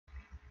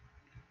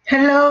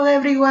Hello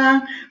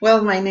everyone.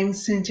 Well, my name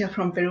is Cynthia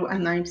from Peru,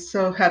 and I'm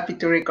so happy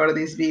to record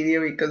this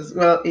video because,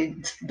 well,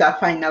 it's the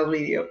final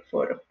video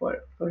for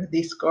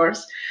this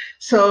course.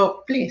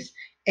 So please,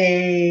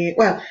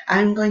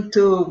 I'm going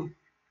to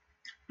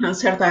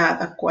answer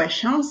the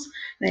questions.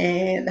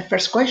 The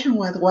first question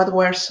was, what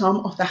were some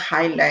of the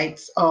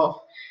highlights of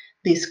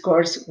this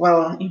course?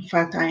 Well, in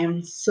fact, I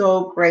am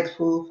so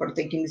grateful for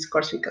taking this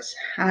course because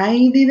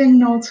I didn't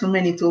know so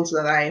many tools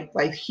that I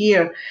applied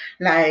here,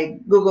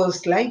 like Google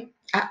Slide.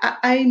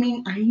 I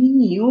mean, I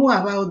knew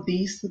about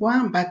this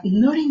one, but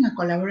not in a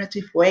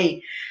collaborative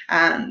way.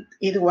 And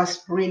it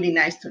was really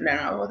nice to learn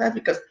about that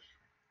because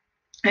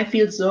I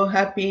feel so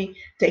happy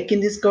taking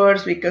this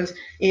course because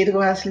it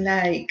was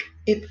like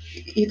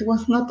it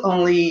was not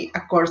only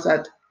a course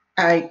that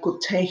I could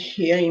take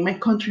here in my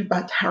country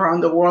but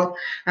around the world,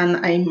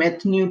 and I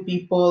met new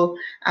people,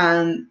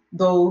 and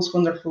those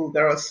wonderful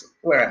girls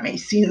were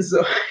amazing.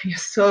 So I'm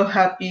so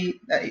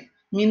happy. I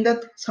mean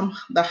that some of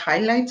the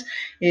highlights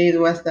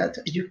it was that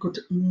you could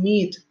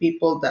meet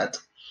people that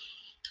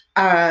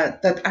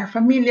are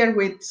familiar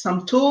with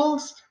some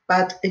tools,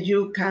 but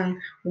you can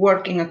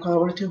work in a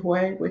collaborative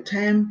way with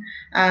them.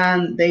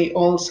 And they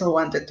also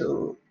wanted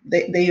to,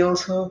 they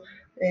also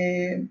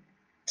uh,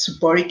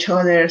 support each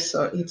other.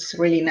 So it's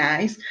really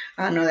nice.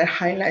 Another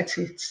highlight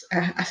is,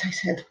 as I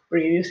said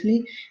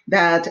previously,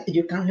 that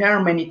you can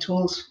learn many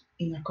tools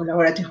in a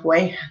collaborative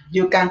way.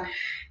 You can,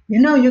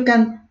 you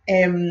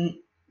can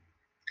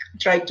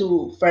try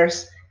to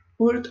first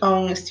put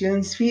on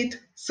students' feet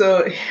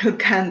so you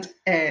can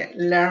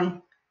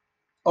learn,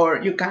 or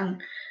you can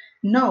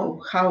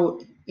know how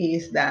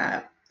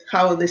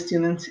the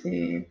students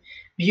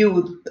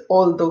viewed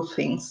all those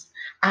things.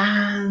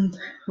 And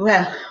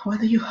well,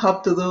 what do you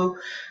hope to do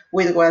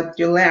with what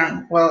you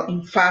learn? Well,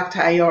 in fact,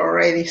 I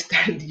already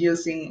started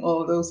using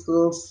all those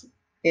tools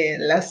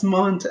last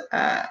month.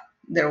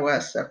 There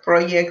was a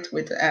project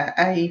with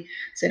I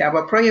set up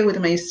a project with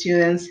my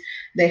students.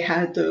 They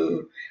had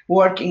to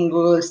work in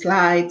Google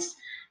Slides,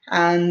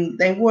 and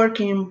they work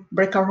in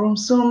breakout room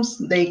Zooms.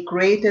 They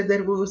created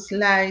their Google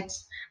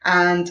Slides,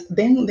 and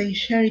then they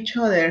share each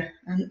other.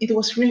 And it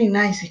was really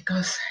nice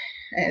because,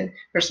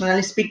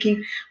 personally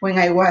speaking, when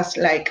I was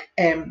like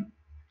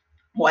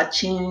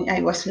watching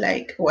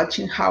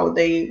how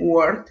they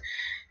worked.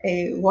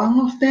 One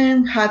of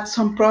them had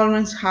some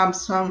problems,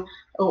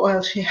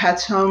 she had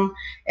some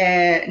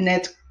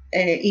net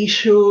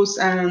issues,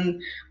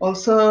 and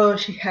also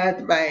she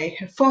had by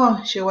her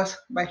phone, she was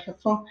by her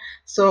phone,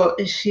 so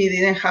she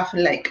didn't have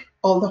like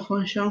all the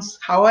functions.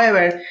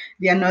 However,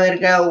 the another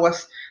girl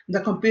was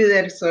the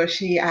computer, so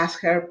she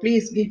asked her,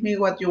 please give me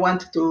what you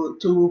want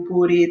to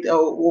put it,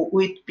 or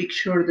which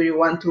picture do you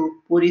want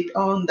to put it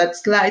on that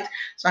slide,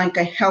 so I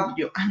can help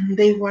you. And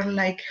they were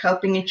like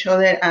helping each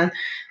other, and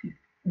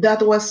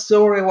that was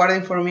so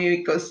rewarding for me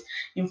because,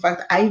 in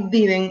fact, I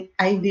didn't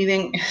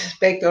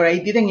expect, or I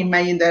didn't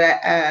imagine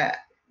that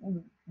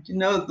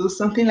do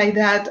something like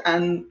that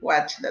and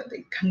watch that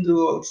they can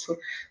do also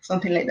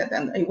something like that.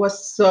 And I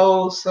was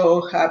so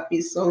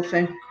happy, so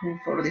thankful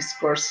for this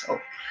course.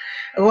 So,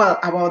 well,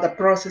 about the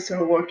process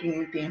of working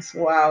in teams.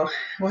 Wow,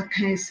 what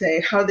can I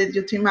say? How did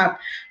you team up?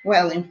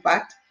 Well, in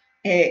fact,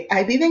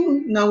 I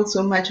didn't know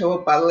so much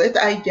about Padlet.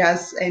 I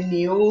just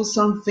knew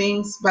some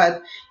things,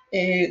 but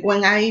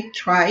when I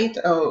tried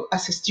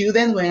as a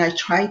student, when I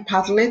tried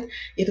Padlet,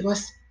 it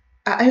was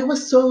I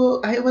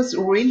was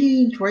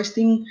really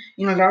interested in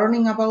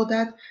learning about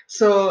that.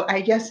 So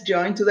I just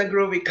joined to the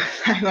group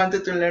because I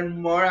wanted to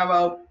learn more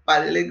about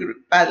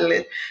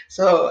Padlet.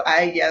 So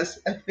I just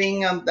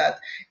think of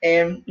that.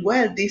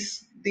 Well,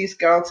 these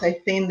girls, I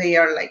think they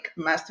are like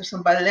masters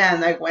on ballet,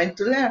 and I went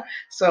to learn.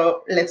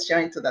 So let's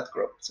join to that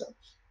group. So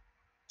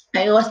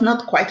I was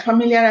not quite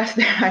familiar as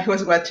I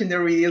was watching the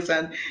videos,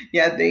 and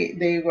yeah,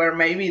 they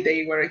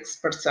were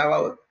experts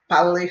about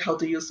ballet, how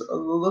to use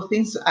all of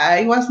things.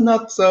 I was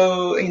not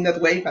so in that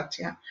way, but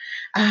yeah.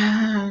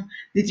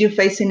 Did you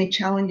face any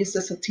challenges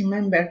as a team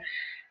member?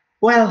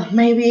 Well,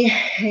 maybe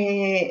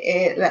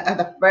at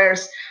the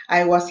first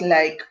I was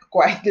like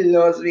quite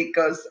lost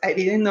because I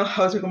didn't know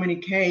how to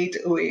communicate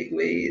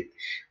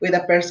with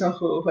a person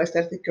who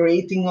started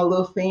creating all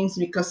those things,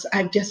 because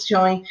I just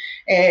joined.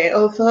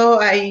 Although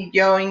I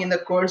joined in the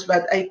course,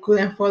 but I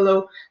couldn't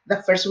follow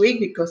the first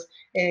week because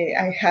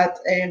I had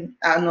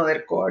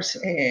another course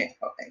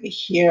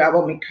here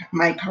about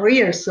my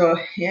career. So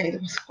yeah,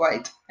 it was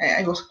quite.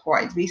 I was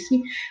quite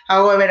busy.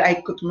 However, I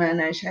could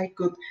manage. I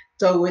could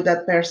talk with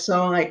that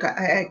person.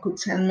 I could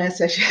send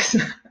messages,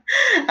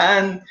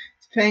 and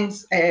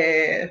thanks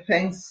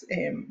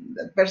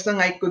that person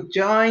I could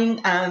join,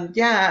 and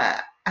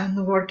yeah,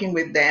 and working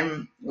with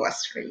them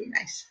was really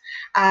nice.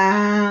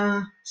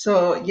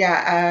 So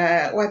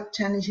yeah, what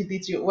challenge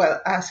did you? Well,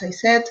 as I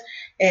said,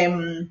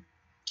 um,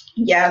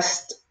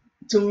 just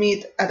to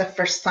meet at the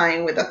first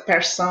time with that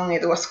person,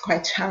 it was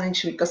quite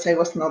challenging because I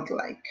was not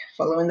like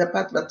following the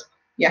path, but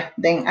yeah,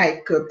 then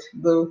I could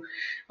do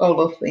all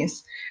those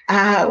things.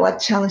 What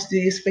challenge do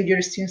you expect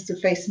your students to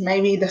face?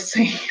 Maybe the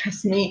same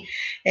as me.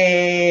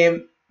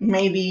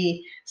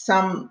 maybe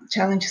some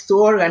challenges to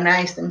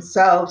organize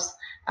themselves,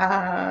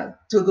 to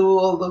do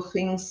all the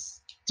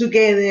things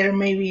together,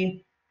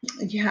 maybe,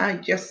 yeah,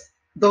 just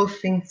those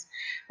things.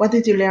 What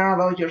did you learn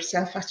about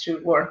yourself as you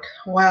work?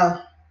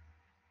 Well,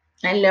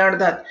 I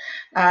learned that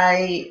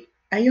I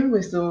I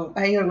always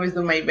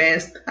do my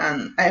best,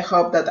 and I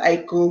hope that I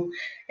could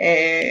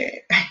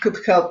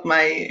help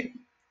my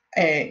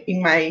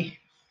in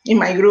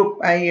my group.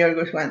 I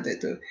always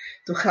wanted to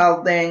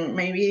help them,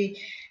 maybe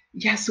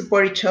just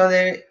support each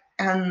other.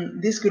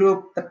 And this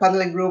group, the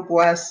paddle group,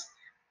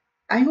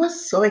 I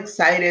was so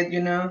excited,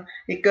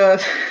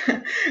 because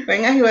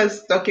when I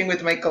was talking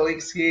with my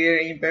colleagues here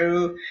in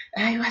Peru,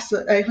 I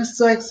was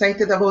so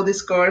excited about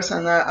this course,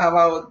 and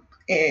about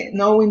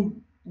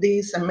knowing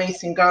these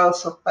amazing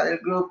girls of paddle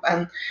group.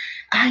 And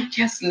I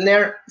just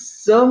learned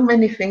so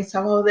many things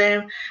about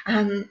them,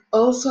 and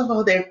also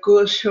about their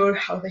culture,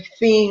 how they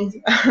think,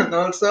 and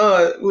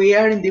also we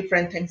are in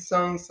different time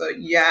zones. So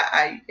yeah,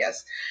 I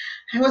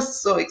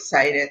was so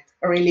excited,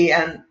 really.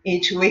 And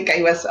each week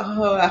I was,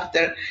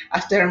 after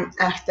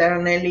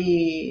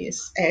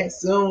Nelly's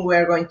Zoom, we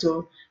are going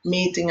to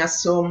meet in a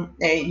Zoom,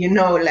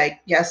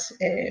 like just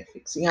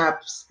fixing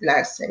up,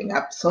 like setting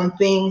up some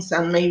things,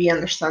 and maybe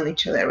understand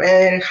each other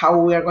better, how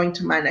we are going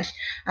to manage.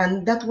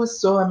 And that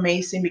was so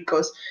amazing,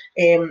 because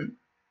um,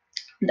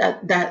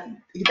 that that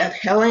that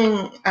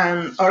Helen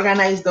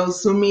organized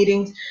those Zoom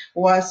meetings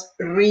was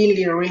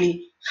really,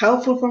 really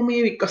helpful for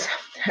me, because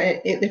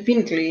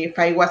definitely, if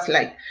I was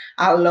like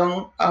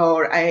alone,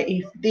 or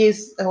if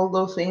this all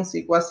those things,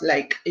 it was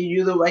like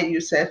you do by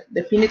yourself,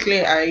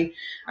 definitely I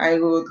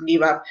would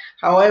give up.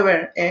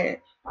 However,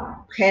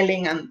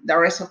 Helen and the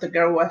rest of the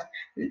girl was,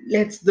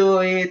 let's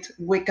do it,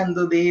 we can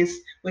do this,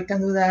 we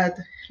can do that,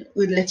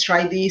 let's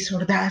try this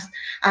or that.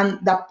 And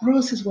the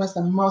process was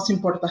the most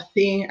important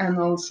thing. And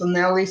also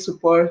Nelly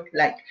support us,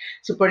 like,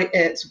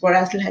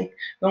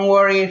 don't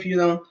worry if you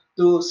don't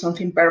do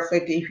something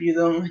perfect, if you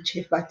don't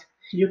achieve, but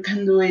you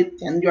can do it,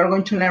 and you're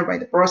going to learn by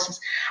the process.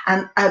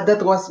 And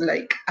that was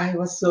like, I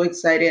was so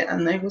excited,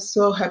 and I was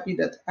so happy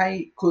that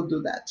I could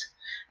do that.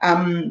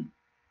 um,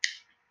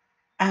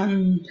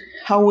 and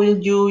how will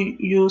you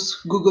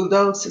use Google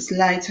Docs,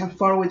 slides, and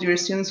form with your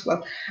students?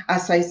 Well,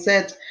 as I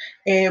said,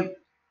 uh,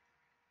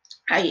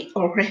 I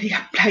already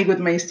apply with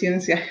my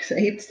students. Yes,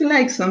 it's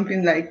like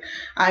something like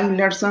I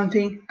learn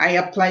something, I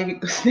apply,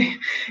 because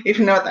if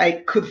not,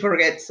 I could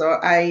forget. So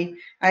I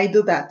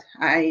do that.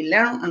 I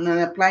learn and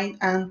I apply,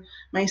 and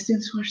my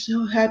students were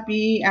so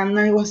happy, and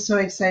I was so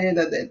excited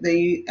that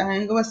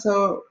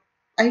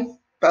I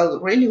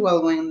felt really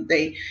well when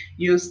they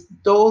used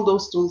all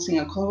those tools in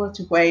a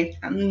collaborative way,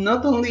 and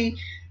not only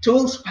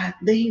tools, but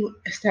they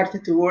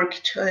started to work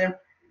each other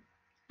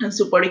and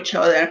support each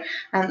other.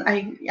 And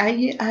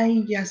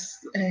I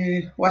just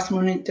was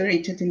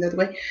monitored in that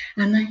way,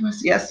 and I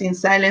was just in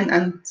silence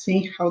and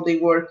see how they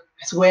work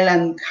as well,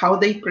 and how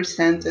they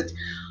presented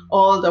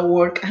all the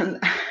work. And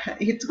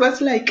it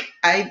was like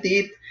I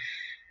did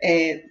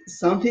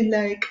something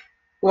like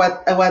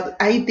what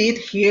I did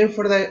here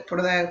for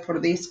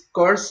this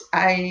course.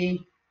 I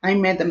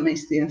made my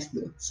students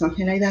do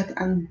something like that.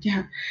 And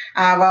yeah,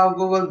 about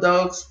Google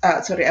Docs,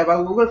 sorry,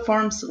 about Google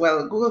Forms.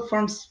 Well, Google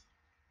Forms,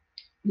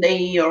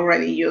 they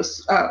already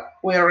use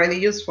we already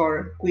use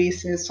for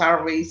quizzes,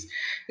 surveys,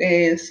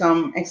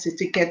 some exit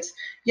tickets.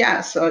 Yeah,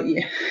 so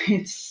yeah,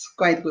 it's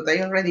quite good.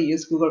 I already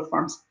use Google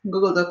Forms,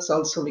 Google Docs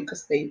also,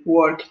 because they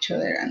work each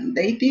other, and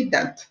they did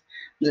that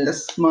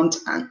last month.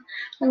 And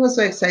I was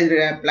so excited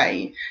to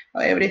apply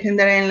everything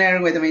that I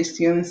learned with my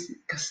students,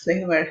 because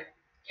they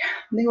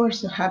were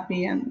so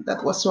happy, and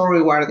that was so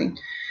rewarding.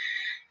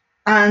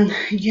 And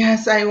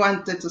yes, I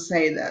wanted to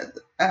say that.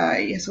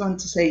 I just want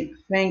to say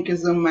thank you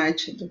so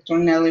much, Dr.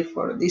 Nelly,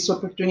 for this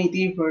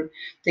opportunity, for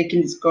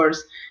taking this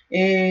course.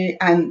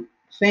 And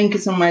thank you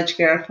so much,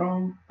 Kara,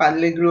 from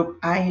Padley Group.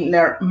 I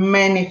learned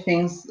many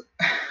things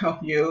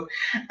of you.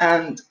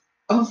 And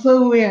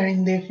also, we are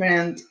in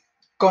different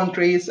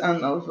countries,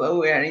 and also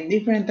we are in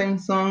different time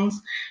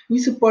zones. We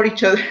support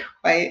each other.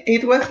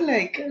 It was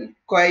like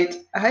quite,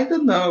 I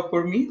don't know,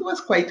 for me, it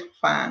was quite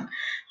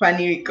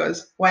funny,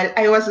 because while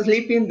I was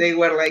sleeping, they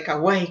were like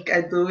awake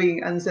and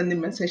doing and sending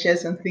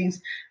messages and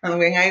things. And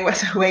when I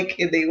was awake,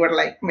 they were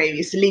like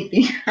maybe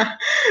sleeping.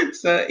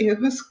 So it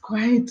was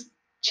quite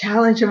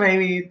challenging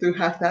maybe to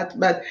have that,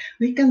 but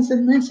we can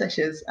send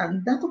messages,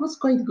 and that was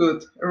quite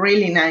good.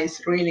 Really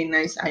nice, really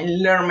nice. I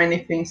learned many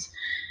things,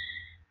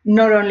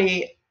 not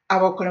only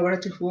about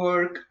collaborative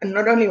work, and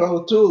not only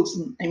about tools.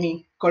 I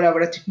mean,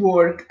 collaborative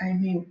work. I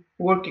mean,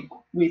 working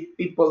with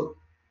people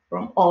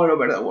from all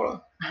over the world.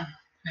 I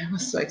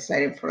was so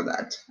excited for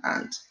that.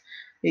 And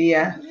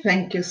yeah,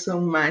 thank you so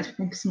much.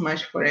 Thank you so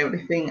much for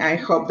everything. I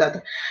hope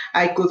that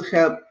I could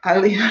help a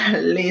little,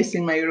 at least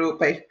in my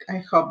group. I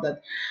hope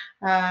that,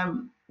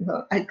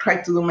 well, I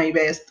tried to do my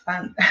best.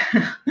 And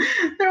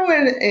there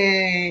were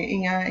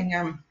in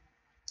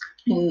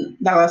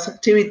the last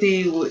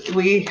activity,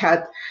 we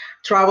had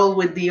trouble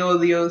with the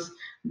audios,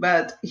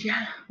 but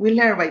yeah, we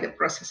learn by the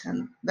process,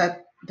 and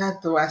that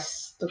that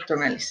was Dr.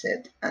 Melly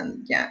said.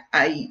 And yeah,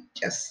 I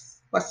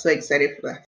just was so excited for that.